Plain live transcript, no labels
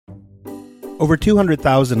Over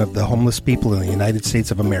 200,000 of the homeless people in the United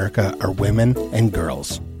States of America are women and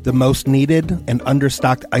girls. The most needed and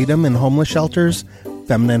understocked item in homeless shelters?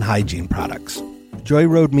 Feminine hygiene products. Joy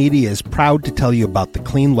Road Media is proud to tell you about the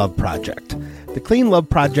Clean Love Project. The Clean Love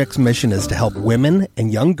Project's mission is to help women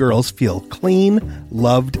and young girls feel clean,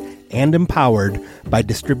 loved, and empowered by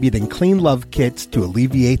distributing Clean Love kits to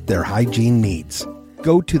alleviate their hygiene needs.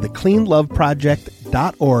 Go to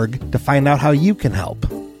thecleanloveproject.org to find out how you can help.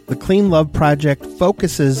 The Clean Love Project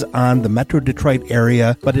focuses on the Metro Detroit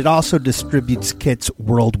area, but it also distributes kits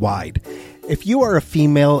worldwide. If you are a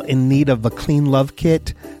female in need of a Clean Love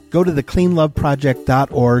kit, go to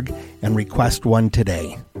thecleanloveproject.org and request one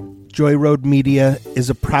today. Joy Road Media is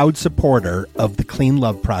a proud supporter of the Clean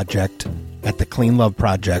Love Project at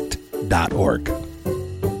thecleanloveproject.org.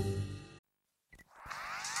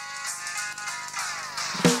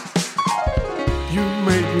 You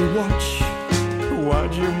made me watch.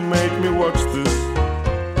 Why'd you make me watch this?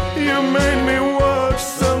 You made me watch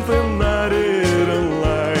something I didn't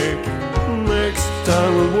like. Next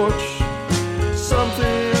time we'll watch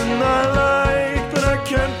something I like, but I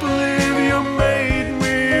can't believe you made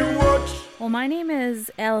me watch. Well, my name is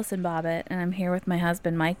Allison Bobbitt, and I'm here with my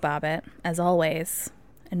husband, Mike Bobbitt, as always.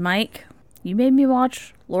 And Mike, you made me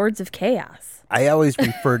watch Lords of Chaos. I always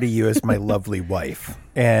refer to you as my lovely wife,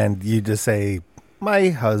 and you just say, my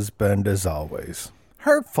husband as always.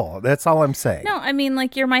 Hurtful. That's all I'm saying. No, I mean,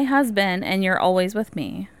 like, you're my husband, and you're always with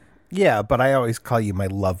me. Yeah, but I always call you my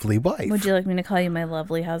lovely wife. Would you like me to call you my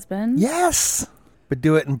lovely husband? Yes. But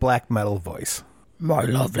do it in black metal voice. My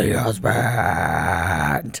lovely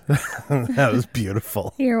husband. That was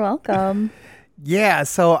beautiful. You're welcome. Yeah,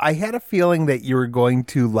 so I had a feeling that you were going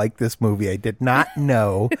to like this movie. I did not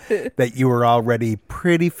know that you were already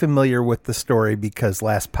pretty familiar with the story because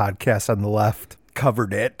last podcast on the left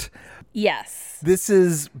covered it. Yes. This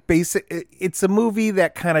is it's a movie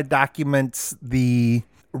that kind of documents the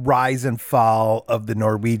rise and fall of the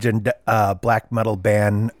Norwegian black metal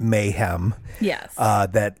band Mayhem. Yes.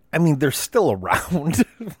 They're still around.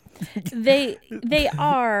 They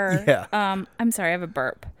are. Yeah. I'm sorry, I have a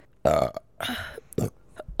burp.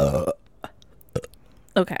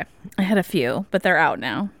 Okay. I had a few, but they're out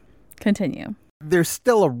now. Continue. They're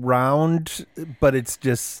still around, but it's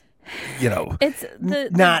just, it's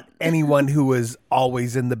not anyone who was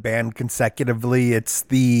always in the band consecutively. It's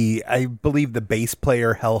I believe the bass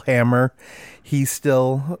player Hellhammer.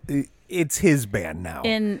 It's his band now.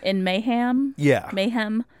 In Mayhem? Yeah.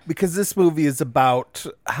 Mayhem. Because this movie is about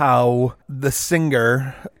how the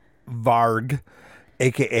singer Varg,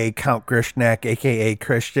 a.k.a. Count Grishnak, a.k.a.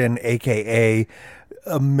 Christian, a.k.a.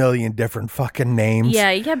 a million different fucking names.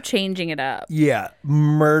 Yeah, he kept changing it up. Yeah,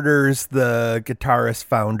 murders the guitarist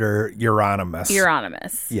founder Euronymous.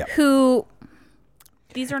 Yeah. Who...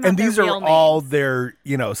 These are not and their these real are names. all their,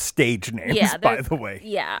 stage names, by the way.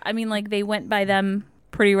 Yeah, I mean, like, they went by them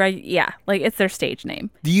pretty right. Yeah, like, it's their stage name.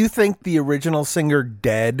 Do you think the original singer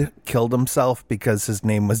Dead killed himself because his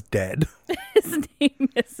name was Dead? His name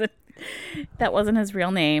isn't... That wasn't his real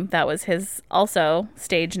name. That was his also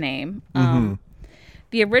stage name. Mm-hmm.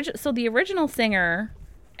 The original singer,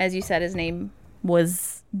 as you said, his name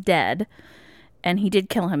was Dead, and he did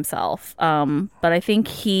kill himself. But I think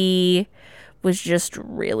he was just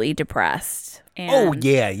really depressed. And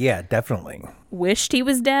yeah, definitely. Wished he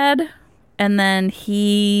was dead, and then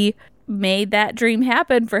he made that dream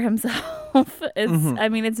happen for himself. I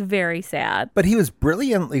mean, it's very sad. But he was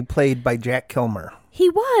brilliantly played by Jack Kilmer. He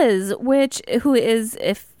was, who is,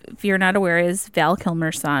 if you're not aware, is Val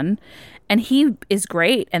Kilmer's son. And he is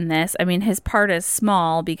great in this. I mean, his part is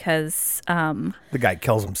small because... the guy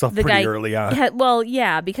kills himself pretty early on.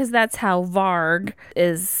 Because that's how Varg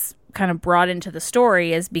is kind of brought into the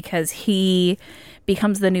story, is because he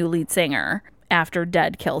becomes the new lead singer after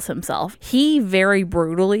Dead kills himself. He very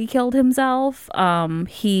brutally killed himself.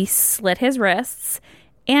 He slit his wrists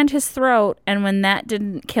and his throat, and when that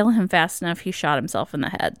didn't kill him fast enough, he shot himself in the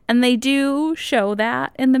head. And they do show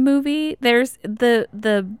that in the movie. There's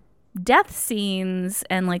the death scenes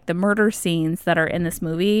and like the murder scenes that are in this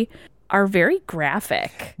movie are very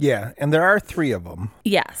graphic. Yeah, and there are 3 of them.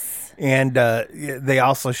 Yes. And they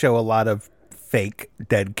also show a lot of fake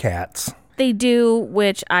dead cats. They do,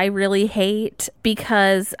 which I really hate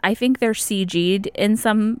because I think they're CG'd in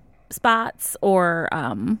some spots, or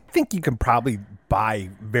I think you can probably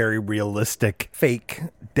buy very realistic fake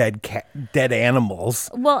dead animals.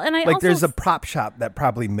 Well, and there's a prop shop that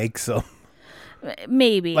probably makes them.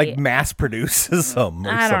 Maybe. Like mass produces them.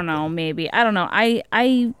 I don't know. Maybe. I don't know.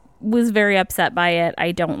 I was very upset by it.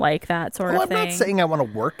 I don't like that sort of thing. I'm not saying I want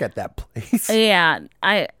to work at that place. Yeah.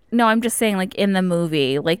 No, I'm just saying, like, in the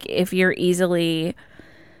movie, like, if you're easily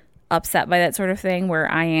upset by that sort of thing,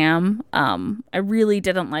 where I am, I really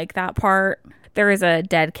didn't like that part. There is a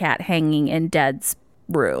dead cat hanging in Dead's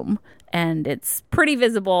room, and it's pretty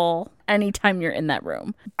visible anytime you're in that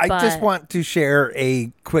room. I just want to share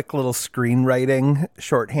a quick little screenwriting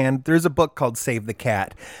shorthand. There's a book called Save the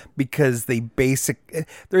Cat, because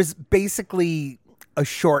there's basically a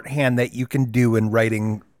shorthand that you can do in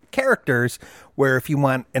writing characters, where if you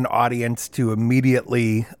want an audience to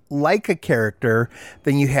immediately like a character,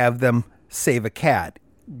 then you have them save a cat,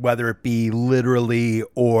 whether it be literally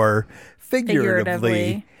or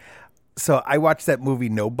figuratively. So I watched that movie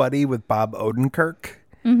Nobody with Bob Odenkirk,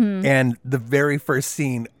 and the very first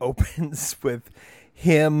scene opens with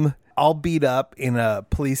him all beat up in a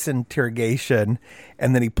police interrogation,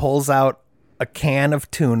 and then he pulls out a can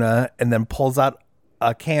of tuna and then pulls out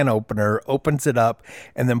a can opener, opens it up,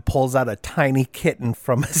 and then pulls out a tiny kitten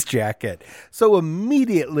from his jacket. So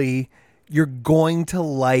immediately you're going to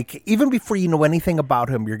like, even before you know anything about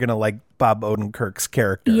him, you're going to like Bob Odenkirk's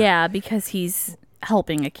character. Yeah, because he's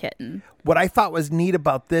helping a kitten. What I thought was neat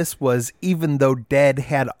about this was, even though Dead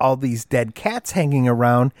had all these dead cats hanging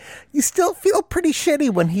around, you still feel pretty shitty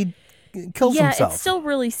when he kills himself. Yeah, it's still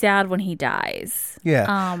really sad when he dies. Yeah.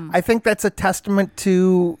 I think that's a testament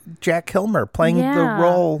to Jack Kilmer playing the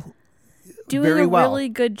role doing very well. Really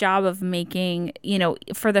good job of making,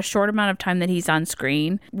 for the short amount of time that he's on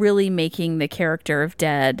screen, really making the character of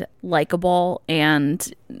Dead likable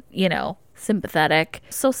and, sympathetic.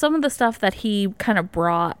 So some of the stuff that he kind of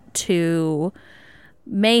brought to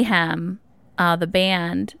Mayhem, the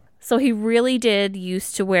band, so he really did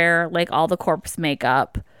used to wear like all the corpse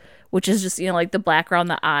makeup, which is just, like the black around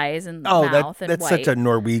the eyes and the mouth and that's white. such a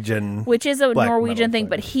Norwegian, which is a Norwegian thing, thing,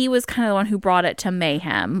 but he was kind of the one who brought it to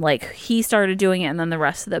Mayhem. Like, he started doing it, and then the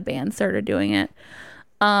rest of the band started doing it.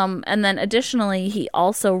 And then additionally, he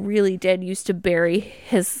also really did used to bury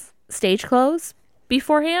his stage clothes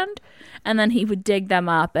beforehand, and then he would dig them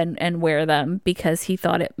up and wear them, because he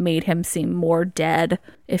thought it made him seem more dead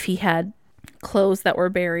if he had clothes that were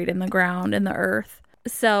buried in the ground, in the earth.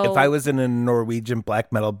 So if I was in a Norwegian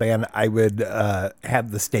black metal band, I would have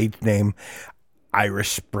the stage name Irish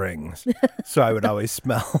Springs. So I would always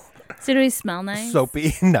smell So do we smell nice?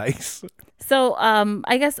 soapy nice. So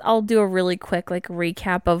I guess I'll do a really quick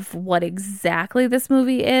recap of what exactly this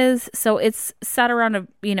movie is. So it's set around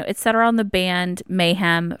the band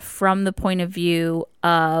Mayhem from the point of view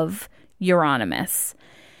of Euronymous.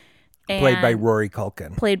 Played by Rory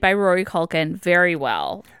Culkin. Played by Rory Culkin very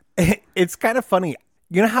well. It's kind of funny.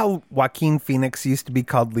 You know how Joaquin Phoenix used to be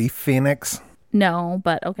called Leaf Phoenix? No,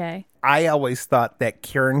 but okay. I always thought that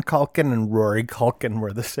Kieran Culkin and Rory Culkin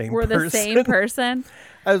were the same person. The same person?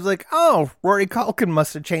 I was like, oh, Rory Culkin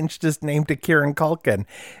must have changed his name to Kieran Culkin.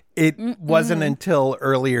 It wasn't until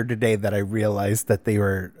earlier today that I realized that they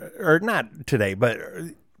were, or not today, but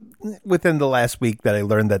within the last week that I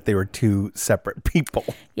learned that they were two separate people.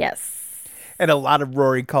 Yes. And a lot of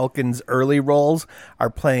Rory Culkin's early roles are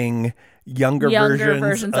playing younger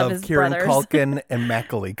versions of his Kieran brothers. Culkin and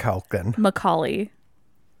Macaulay Culkin. Macaulay.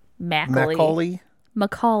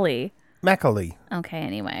 Okay,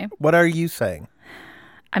 anyway. What are you saying?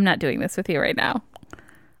 I'm not doing this with you right now.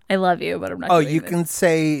 I love you, but I'm not Oh, doing you this. can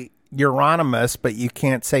say Euronymous, but you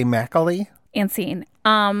can't say Macaulay? And scene.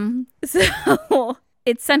 So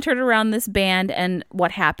it's centered around this band and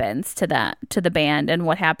what happens to the band and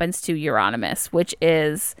what happens to Euronymous, which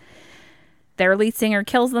is their lead singer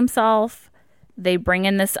kills themselves. They bring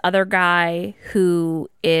in this other guy who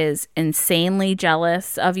is insanely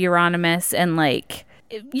jealous of Euronymous, and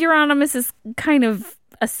Euronymous is kind of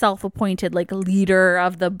a self-appointed leader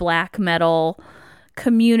of the black metal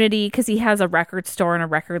community, because he has a record store and a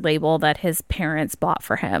record label that his parents bought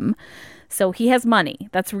for him. So he has money.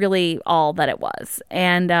 That's really all that it was.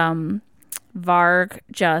 And Varg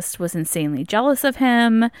just was insanely jealous of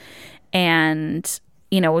him and,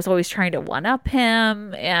 was always trying to one-up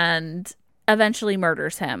him, and eventually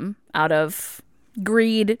murders him out of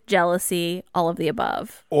greed, jealousy, all of the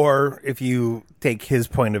above. Or if you take his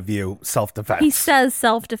point of view, self-defense. He says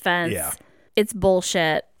self-defense. Yeah. It's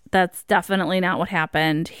bullshit. That's definitely not what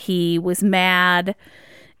happened. He was mad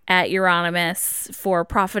at Euronymous for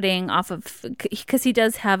profiting off of, because he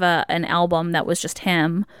does have an album that was just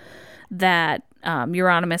him that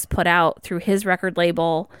Euronymous put out through his record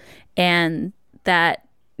label, and that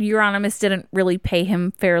Euronymous didn't really pay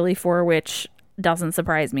him fairly for, which doesn't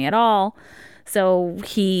surprise me at all. So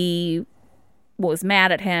he was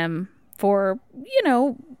mad at him for,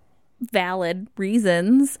 valid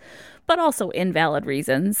reasons, but also invalid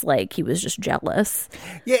reasons, like he was just jealous.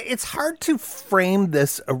 Yeah, it's hard to frame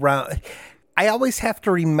this around. I always have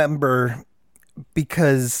to remember,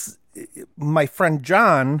 because my friend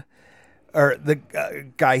John, or the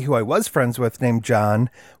guy who I was friends with named John,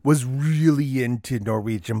 was really into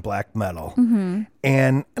Norwegian black metal.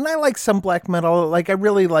 And I like some black metal. Like, I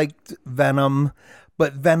really liked Venom.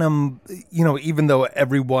 But Venom, even though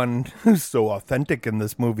everyone who's so authentic in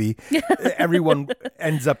this movie, everyone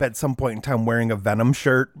ends up at some point in time wearing a Venom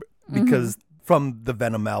shirt because from the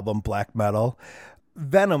Venom album, Black Metal.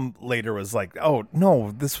 Venom later was like, oh,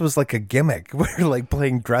 no, this was like a gimmick. We're like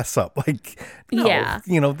playing dress up. Like,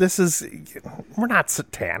 no, this is, we're not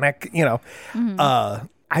satanic,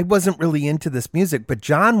 I wasn't really into this music, but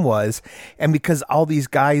John was. And because all these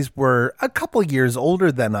guys were a couple years older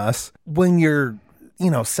than us, when you're,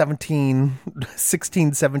 16,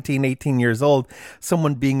 17, 18 years old,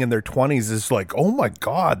 someone being in their 20s is like, oh my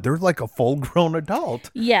God, they're like a full grown adult.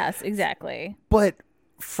 Yes, exactly. But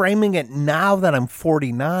framing it now that I'm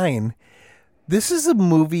 49, this is a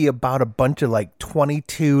movie about a bunch of like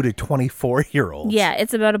 22 to 24 year olds. Yeah,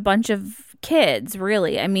 it's about a bunch of kids,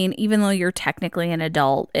 really. I mean, even though you're technically an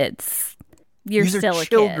adult, you're These still are a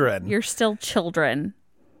children. kid. You're still children,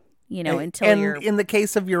 until and you're... in the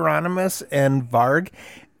case of Euronymous and Varg,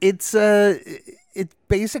 it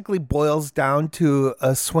basically boils down to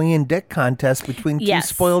a swinging dick contest between two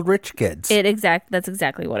spoiled rich kids. That's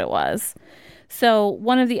exactly what it was. So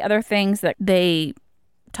one of the other things that they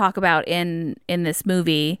talk about in this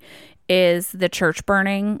movie is the church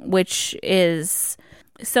burning, which is,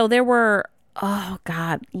 so there were, oh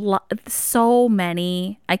God, so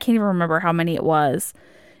many. I can't even remember how many it was.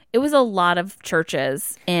 It was a lot of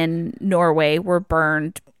churches in Norway were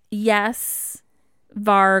burned. Yes,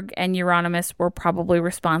 Varg and Euronymous were probably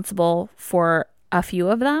responsible for a few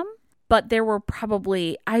of them, but there were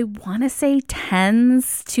probably, I want to say,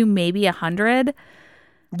 tens to maybe 100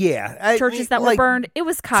 churches that were burned. It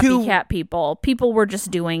was copycat people. People were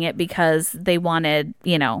just doing it because they wanted,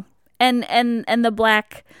 and the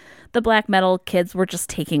black metal kids were just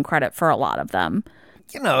taking credit for a lot of them.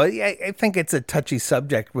 I think it's a touchy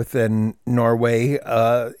subject within Norway.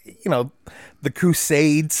 The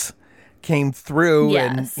Crusades came through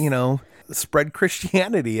and, spread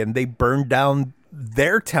Christianity, and they burned down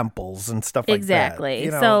their temples and stuff like that. Exactly.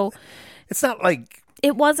 So it's not like...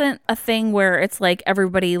 It wasn't a thing where it's like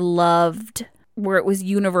everybody loved, where it was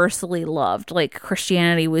universally loved. Like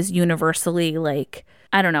Christianity was universally like,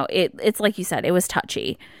 I don't know. It's like you said, it was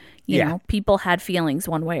touchy. You know, people had feelings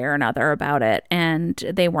one way or another about it, and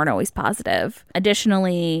they weren't always positive.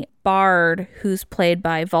 Additionally, Bard, who's played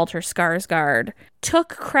by Walter Skarsgård, took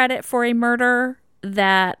credit for a murder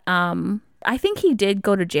that I think he did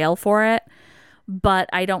go to jail for it, but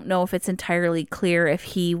I don't know if it's entirely clear if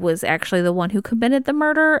he was actually the one who committed the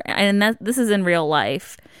murder. And this is in real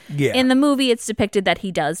life. Yeah. In the movie, it's depicted that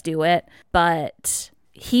he does do it, but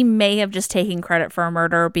he may have just taken credit for a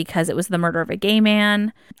murder because it was the murder of a gay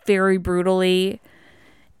man, very brutally.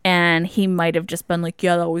 And he might have just been like,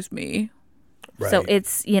 yeah, that was me. Right. So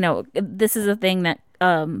it's, this is a thing that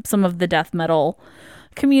some of the death metal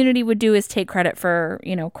community would do, is take credit for,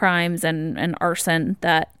 crimes and arson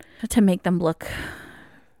to make them look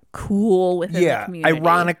cool within the community.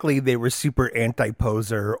 Ironically, they were super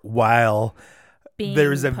anti-poser, while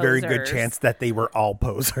there's a very good chance that they were all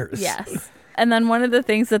posers. Yes. And then one of the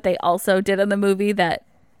things that they also did in the movie that,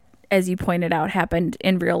 as you pointed out, happened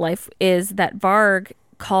in real life is that Varg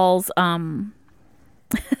calls...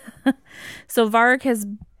 So Varg has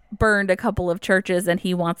burned a couple of churches, and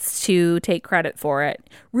he wants to take credit for it.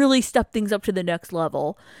 Really step things up to the next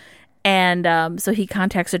level. And so he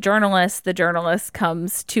contacts a journalist. The journalist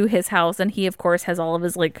comes to his house, and he, of course, has all of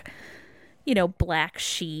his, black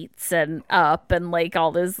sheets and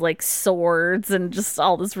all his, swords and just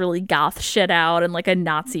all this really goth shit out, and, a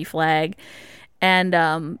Nazi flag.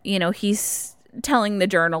 And, he's telling the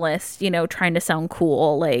journalist, trying to sound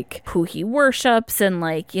cool, who he worships, and,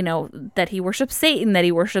 that he worships Satan, that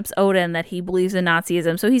he worships Odin, that he believes in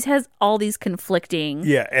Nazism. So he has all these conflicting...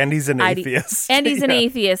 Yeah, and he's an atheist. And he's an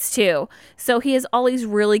atheist, too. So he has all these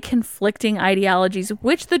really conflicting ideologies,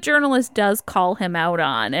 which the journalist does call him out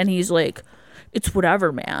on. And he's like, it's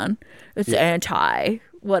whatever, man. It's anti...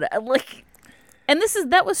 what And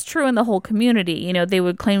that was true in the whole community. They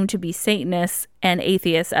would claim to be Satanists and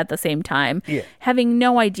atheists at the same time, having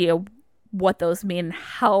no idea what those mean,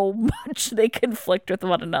 how much they conflict with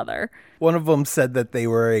one another. One of them said that they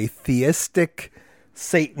were a theistic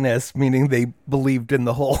Satanists, meaning they believed in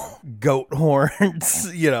the whole goat horns,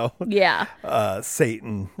 Yeah.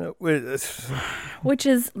 Satan. Which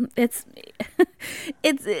is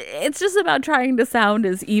it's just about trying to sound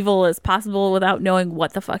as evil as possible without knowing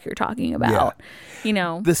what the fuck you're talking about.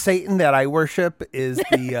 The Satan that I worship is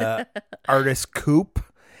the artist Coop,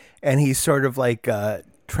 and he's sort of like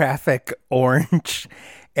traffic orange,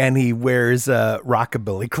 and he wears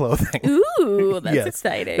rockabilly clothing. Ooh, that's Yes,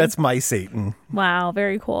 exciting. That's my Satan. Wow,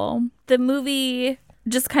 very cool. The movie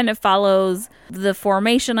just kind of follows the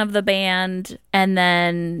formation of the band and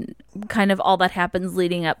then kind of all that happens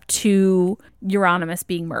leading up to Euronymous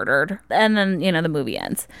being murdered. And then, the movie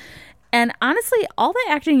ends. And honestly, all the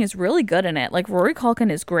acting is really good in it. Like, Rory Culkin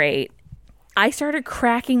is great. I started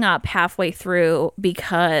cracking up halfway through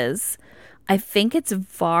because I think it's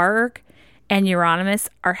Varg and Euronymous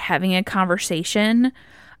are having a conversation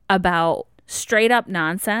about straight up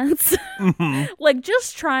nonsense. Like,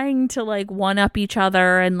 just trying to like one up each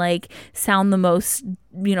other and like sound the most,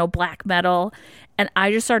 black metal. And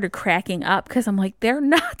I just started cracking up because I'm like, they're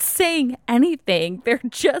not saying anything. They're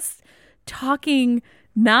just talking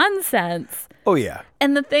nonsense. Oh, yeah.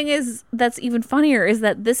 And the thing is, that's even funnier is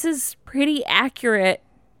that this is pretty accurate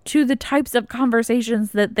to the types of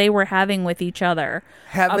conversations that they were having with each other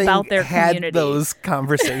about their community. Had those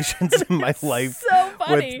conversations in my life. So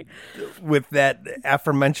funny. With that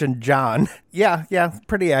aforementioned John. Yeah,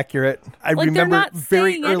 pretty accurate. I Like, they're remember not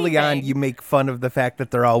very saying early on, anything. you make fun of the fact that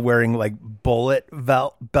they're all wearing like bullet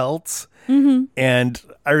belts. Mm-hmm. And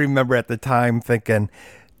I remember at the time thinking,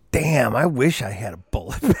 damn, I wish I had a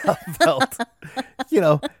bullet belt.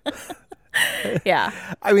 Yeah.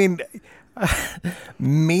 I mean,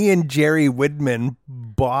 me and Jerry Widman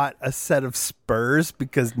bought a set of spurs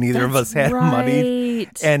because neither of us had money.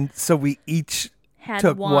 right. And so we each Had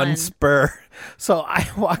took one one. spur. So I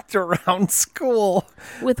walked around school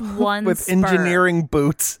With one with spur. engineering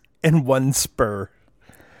boots and one spur.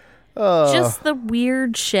 Just the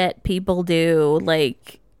weird shit people do.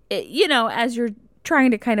 Like, as you're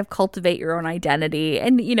trying to kind of cultivate your own identity.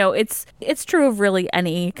 And, it's true of really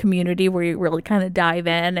any community where you really kind of dive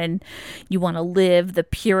in and you want to live the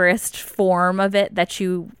purest form of it that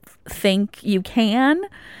you think you can.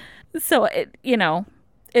 So,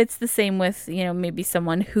 it's the same with, maybe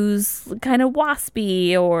someone who's kind of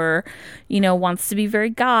waspy or, wants to be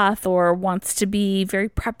very goth or wants to be very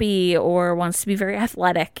preppy or wants to be very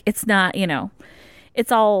athletic. It's not,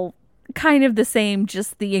 it's all kind of the same,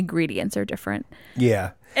 just the ingredients are different.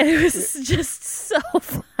 Yeah. And it was just so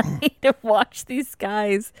funny to watch these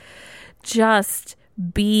guys just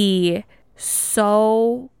be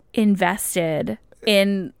so invested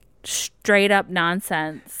in straight up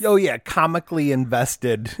nonsense. Oh, yeah. Comically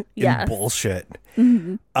invested in Yes. bullshit.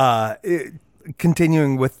 Mm-hmm.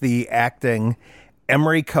 Continuing with the acting,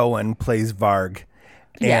 Emery Cohen plays Varg.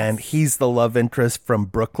 And Yes. he's the love interest from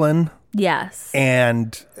Brooklyn. Yes.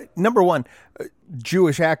 And number one,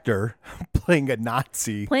 Jewish actor playing a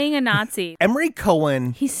Nazi. Playing a Nazi. Emery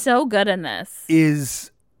Cohen He's so good in this.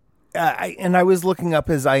 is, and I was looking up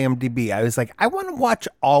his IMDb. I was like, I want to watch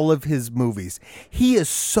all of his movies. He is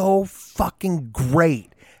so fucking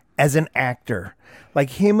great as an actor. Like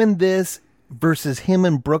him in this versus him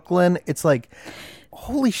in Brooklyn. It's like,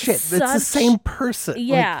 holy shit, it's the Such- same person.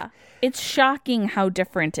 Yeah. It's shocking how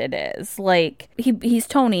different it is. Like he's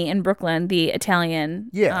Tony in Brooklyn, the Italian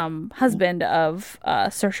husband of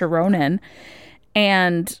Saoirse Ronan,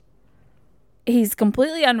 and he's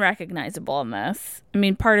completely unrecognizable in this. I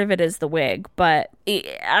mean, part of it is the wig, but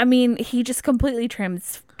he just completely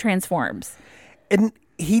transforms. And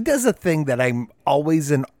he does a thing that I'm always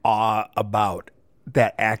in awe about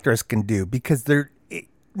that actors can do, because they're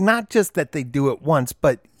not just that they do it once,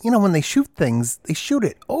 but when they shoot things, they shoot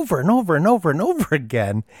it over and over and over and over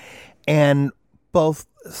again. And both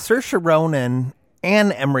Saoirse Ronan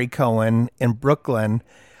and Emery Cohen in Brooklyn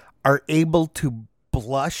are able to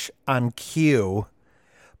blush on cue,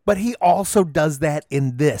 but he also does that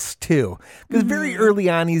in this too. Because very early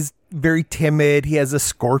on, he's very timid. He has a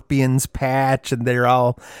Scorpions patch, and they're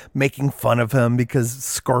all making fun of him because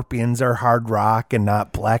Scorpions are hard rock and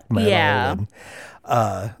not black metal. Yeah. And,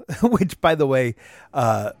 which, by the way,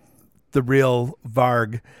 the real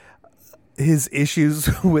Varg, his issues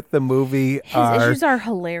with the movie His issues are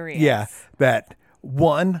hilarious. yeah, that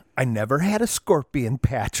one, I never had a Scorpion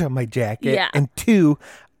patch on my jacket, Yeah. and two,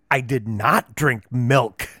 I did not drink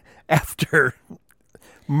milk after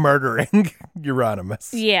murdering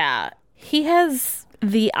Euronymous. Yeah. He has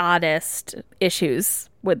the oddest issues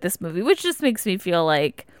with this movie, which just makes me feel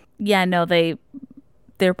like,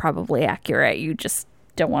 they're probably accurate. You just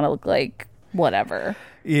don't want to look like whatever.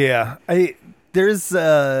 Yeah, There's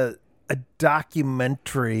a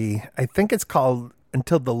documentary, I think it's called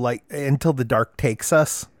Until the Dark Takes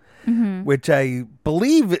Us, which I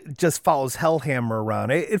believe just follows Hellhammer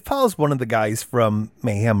around. It follows one of the guys from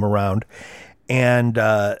Mayhem around. And,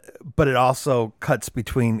 but it also cuts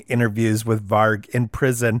between interviews with Varg in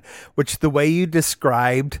prison, which the way you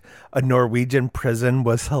described a Norwegian prison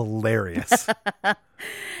was hilarious.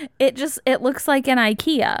 It looks like an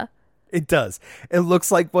IKEA. It does. It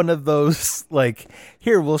looks like one of those, like,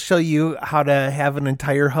 here, we'll show you how to have an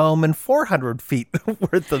entire home in 400 feet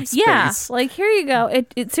worth of space. Yeah, like, here you go.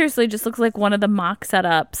 It seriously just looks like one of the mock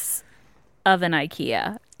setups of an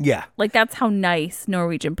IKEA. Yeah. Like, that's how nice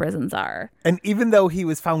Norwegian prisons are. And even though he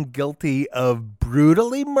was found guilty of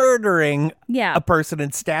brutally murdering a person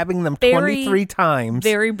and stabbing them 23 times.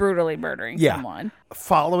 Very brutally murdering someone.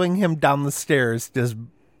 Following him down the stairs, just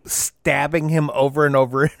stabbing him over and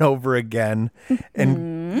over and over again.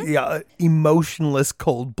 And emotionless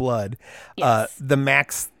cold blood. Yes. The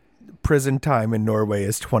max prison time in Norway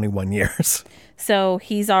is 21 years. So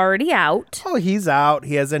he's already out. Oh, he's out.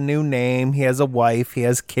 He has a new name. He has a wife. He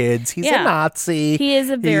has kids. He's a Nazi. He is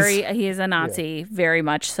a Nazi, very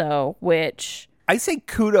much so, which I say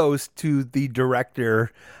kudos to the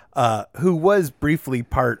director, who was briefly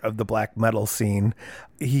part of the black metal scene.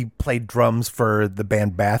 He played drums for the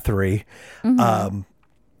band Bathory. I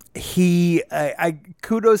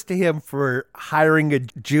kudos to him for hiring a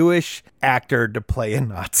Jewish actor to play a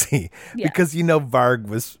Nazi, because Varg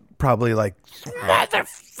was probably like,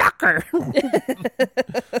 motherfucker,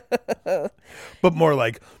 but more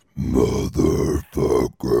like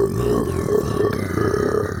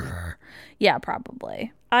motherfucker. Yeah,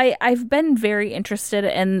 probably. I've been very interested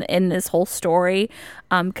in this whole story,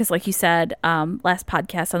 because like you said, last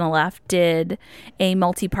podcast on the left did a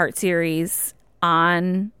multi-part series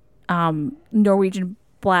on Norwegian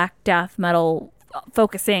black death metal,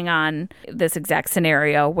 focusing on this exact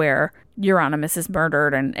scenario where Euronymous is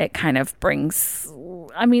murdered, and it kind of brings,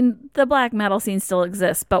 I mean, the black metal scene still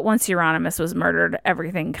exists, but once Euronymous was murdered,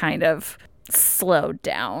 everything kind of slowed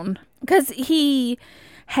down, because he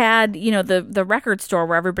had, the record store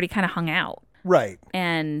where everybody kind of hung out. Right.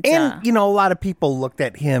 And a lot of people looked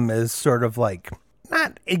at him as sort of like,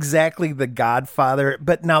 not exactly the godfather,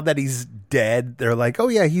 but now that he's dead, they're like, oh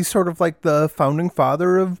yeah, he's sort of like the founding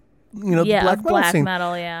father of, the black metal scene.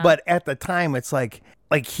 But at the time, it's like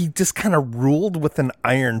he just kind of ruled with an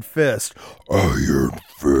iron fist. Iron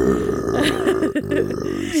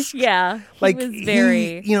fist. Yeah. He was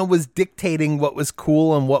very... He, was dictating what was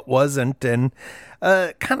cool and what wasn't, and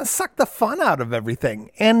kind of sucked the fun out of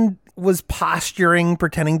everything. And was posturing,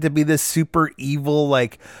 pretending to be this super evil,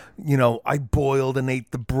 like, I boiled and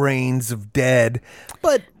ate the brains of dead.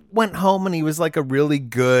 But went home and he was like a really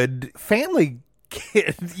good family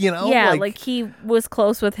kid, Yeah, like he was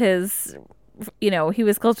close with his,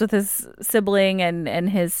 sibling and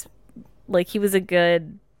his, like, he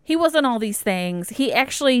wasn't all these things. He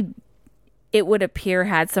actually, it would appear,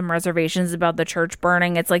 had some reservations about the church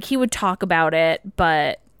burning. It's like he would talk about it,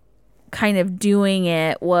 but kind of doing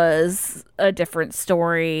it was a different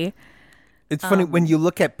story. It's funny when you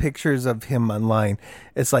look at pictures of him online,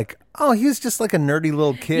 it's like, oh, he was just like a nerdy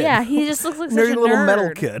little kid. Yeah, he just looks like such nerdy a little nerd. metal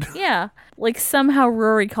kid. Yeah, like somehow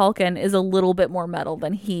Rory Culkin is a little bit more metal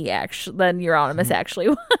than Euronymous actually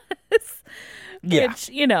was. Yeah, which,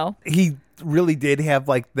 he really did have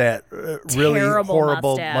like that really terrible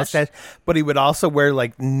horrible mustache, but he would also wear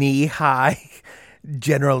like knee-high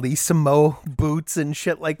Generalissimo boots and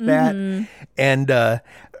shit like that, and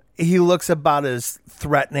he looks about as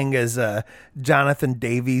threatening as Jonathan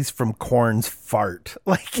Davies from Korn's fart.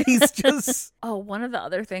 Like, he's just... Oh, one of the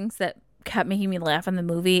other things that kept making me laugh in the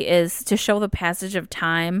movie is, to show the passage of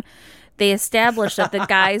time, they established that the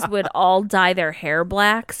guys would all dye their hair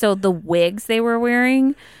black, so the wigs they were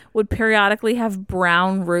wearing would periodically have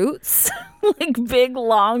brown roots, like big,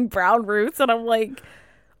 long brown roots, and I'm like,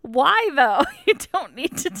 why, though? You don't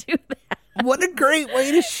need to do that. What a great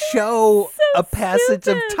way to show a passage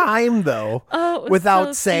of time, though,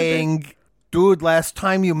 without saying, dude, last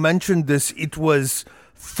time you mentioned this, it was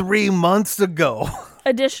 3 months ago.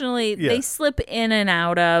 Additionally, they slip in and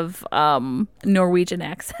out of Norwegian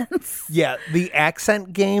accents. Yeah, the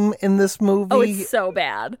accent game in this movie. Oh, it's so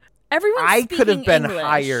bad. I could have been English.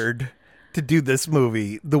 hired to do this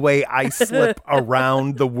movie the way I slip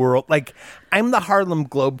around the world. Like, I'm the Harlem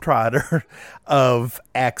Globetrotter of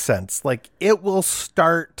accents. Like, it will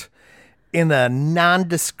start in a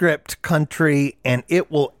nondescript country and it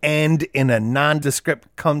will end in a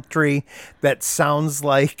nondescript country that sounds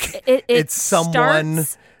like it's someone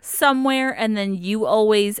starts somewhere, and then you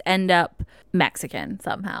always end up Mexican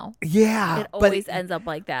somehow. Yeah. It always ends up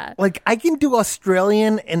like that. Like, I can do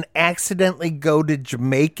Australian and accidentally go to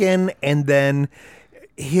Jamaican and then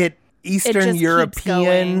hit It Eastern just keeps European.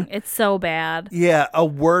 going. It's so bad. Yeah, a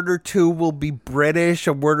word or two will be British,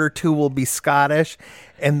 a word or two will be Scottish,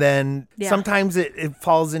 and then Yeah. sometimes it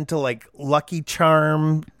falls into like Lucky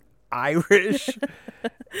Charm, Irish,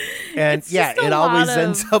 and It's just a it always lot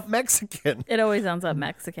ends of- up Mexican. It always ends up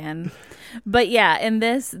Mexican. But yeah, in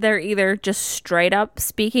this, they're either just straight up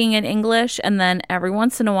speaking in English, and then every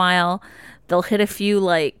once in a while, they'll hit a few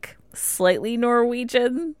like slightly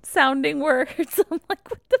Norwegian sounding words. I'm like,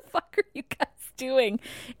 what the fuck are you guys doing?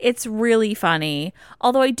 It's really funny.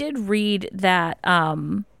 Although I did read that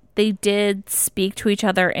they did speak to each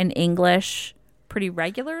other in English pretty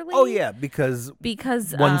regularly. Oh yeah, because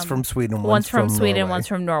one's from Sweden, one's from Sweden, Norway. one's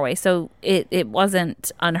from Norway. So it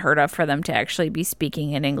wasn't unheard of for them to actually be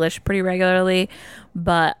speaking in English pretty regularly.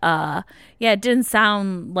 But yeah, it didn't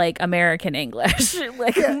sound like American English.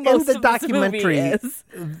 Like And most the of this movie documentary, is.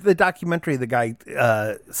 the guy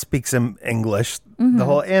speaks in English. Mm-hmm. The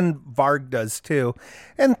whole and Varg does too,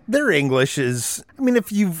 and their English is. I mean,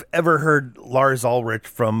 if you've ever heard Lars Ulrich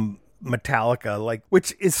from Metallica, like,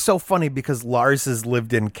 which is so funny because Lars has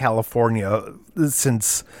lived in California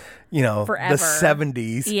since Forever. the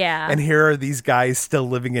 70s. Yeah. And here are these guys still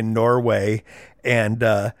living in Norway, and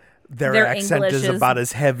their accent English is is- about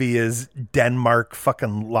as heavy as Denmark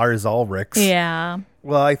fucking Lars Ulrich's. Yeah.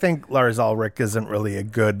 Well, I think Lars Ulrich isn't really a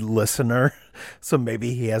good listener, so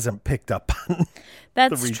maybe he hasn't picked up on.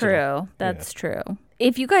 That's regional. true. That's true.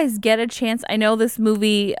 If you guys get a chance, I know this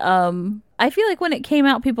movie, I feel like when it came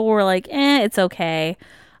out, people were like, it's okay.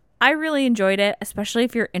 I really enjoyed it, especially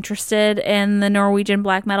if you're interested in the Norwegian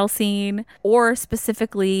black metal scene, or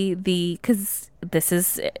specifically because this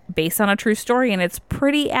is based on a true story and it's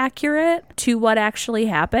pretty accurate to what actually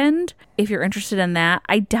happened. If you're interested in that,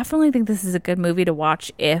 I definitely think this is a good movie to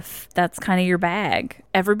watch if that's kind of your bag.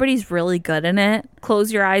 Everybody's really good in it.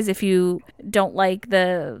 Close your eyes if you don't like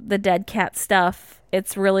the dead cat stuff.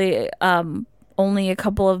 It's really only a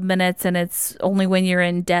couple of minutes, and it's only when you're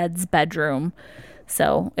in Dead's bedroom.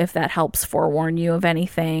 So if that helps forewarn you of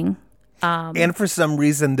anything. And for some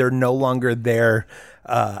reason, they're no longer there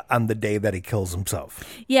on the day that he kills himself.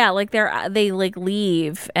 Yeah, like they like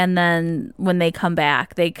leave, and then when they come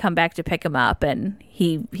back to pick him up, and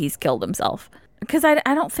he's killed himself. Because I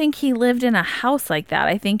don't think he lived in a house like that.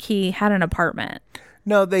 I think he had an apartment.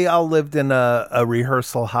 No, they all lived in a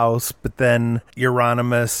rehearsal house, but then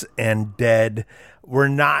Euronymous and Dead were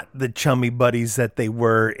not the chummy buddies that they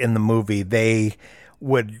were in the movie. They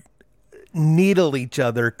would needle each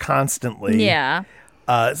other constantly. Yeah.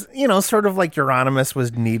 Sort of like Euronymous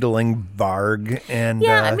was needling Varg. And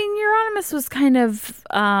Yeah, I mean, Euronymous was kind of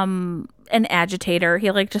an agitator. He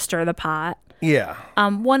liked to stir the pot. yeah.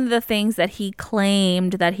 One of the things that he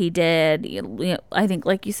claimed that he did, I think,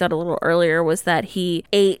 like you said a little earlier, was that he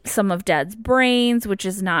ate some of Dead's brains, which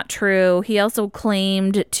is not true. He also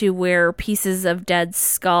claimed to wear pieces of Dead's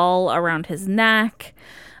skull around his neck,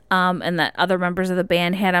 and that other members of the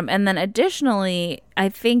band had them. And then additionally, I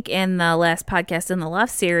think in the last podcast in the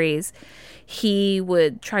Left series, he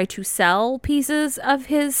would try to sell pieces of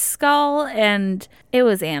his skull, and it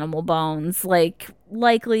was animal bones. Like,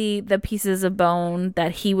 likely the pieces of bone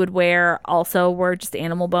that he would wear also were just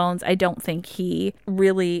animal bones. I don't think he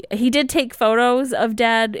did take photos of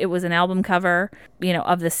Dead. It was an album cover,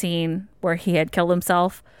 of the scene where he had killed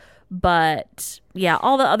himself. But yeah,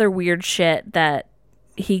 all the other weird shit that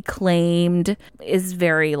he claimed is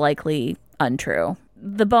very likely untrue.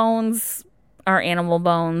 The bones are animal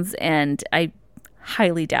bones, and I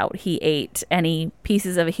highly doubt he ate any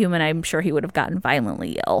pieces of a human. I'm sure he would have gotten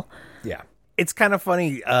violently ill. Yeah. It's kind of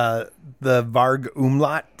funny, the Varg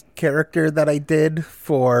Umlaut character that I did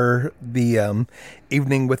for the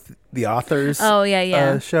Evening with the Authors show.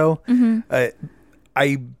 Mm-hmm.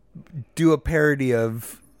 I do a parody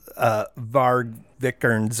of Varg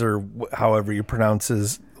Vikernes, or however you pronounce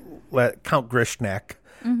his, Count Grishnak,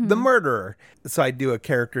 the murderer. So I do a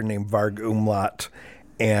character named Varg Umlaut,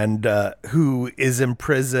 and who is in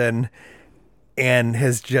prison and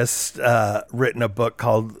has just written a book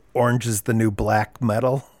called Orange is the New Black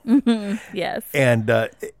Metal. Yes. And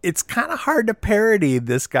it's kind of hard to parody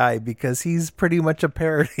this guy because he's pretty much a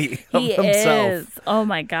parody of himself. Is. Oh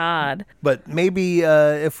my God. But maybe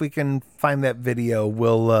if we can find that video,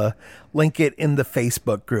 we'll link it in the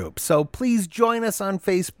Facebook group. So please join us on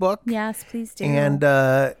Facebook. Yes, please do. And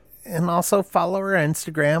And also follow her on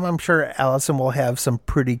Instagram. I'm sure Allison will have some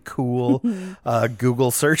pretty cool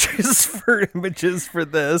Google searches for images for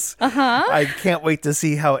this. I can't wait to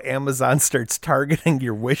see how Amazon starts targeting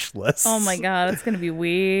your wish list. Oh my God, it's going to be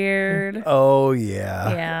weird. Oh,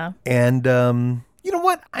 yeah. Yeah. And you know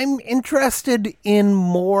what? I'm interested in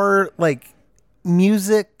more like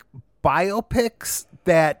music biopics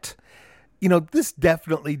that, you know, this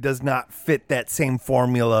definitely does not fit that same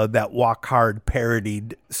formula that Walk Hard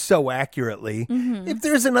parodied so accurately. If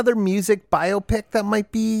there's another music biopic that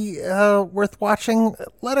might be worth watching,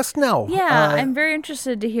 let us know. Yeah, I'm very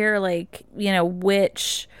interested to hear, like, you know,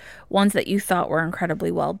 which ones that you thought were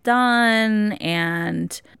incredibly well done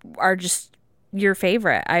and are just your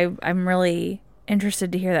favorite. I'm really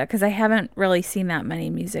interested to hear that because I haven't really seen that many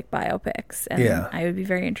music biopics, and Yeah. I would be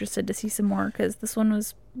very interested to see some more because this one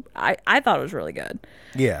was, I thought it was really good.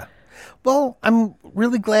 Yeah. Well, I'm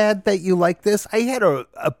really glad that you like this. I had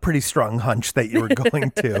a pretty strong hunch that you were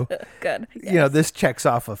going to. Good. You know, this checks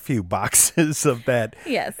off a few boxes of that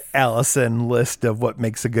Yes. Allison list of what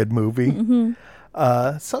makes a good movie.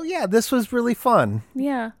 So yeah, this was really fun.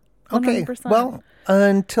 Yeah. 100%. Okay, well,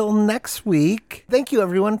 until next week, thank you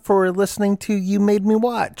everyone for listening to You Made Me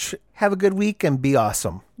Watch. Have a good week and be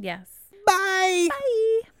awesome. Yes. Bye.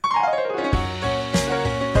 Bye.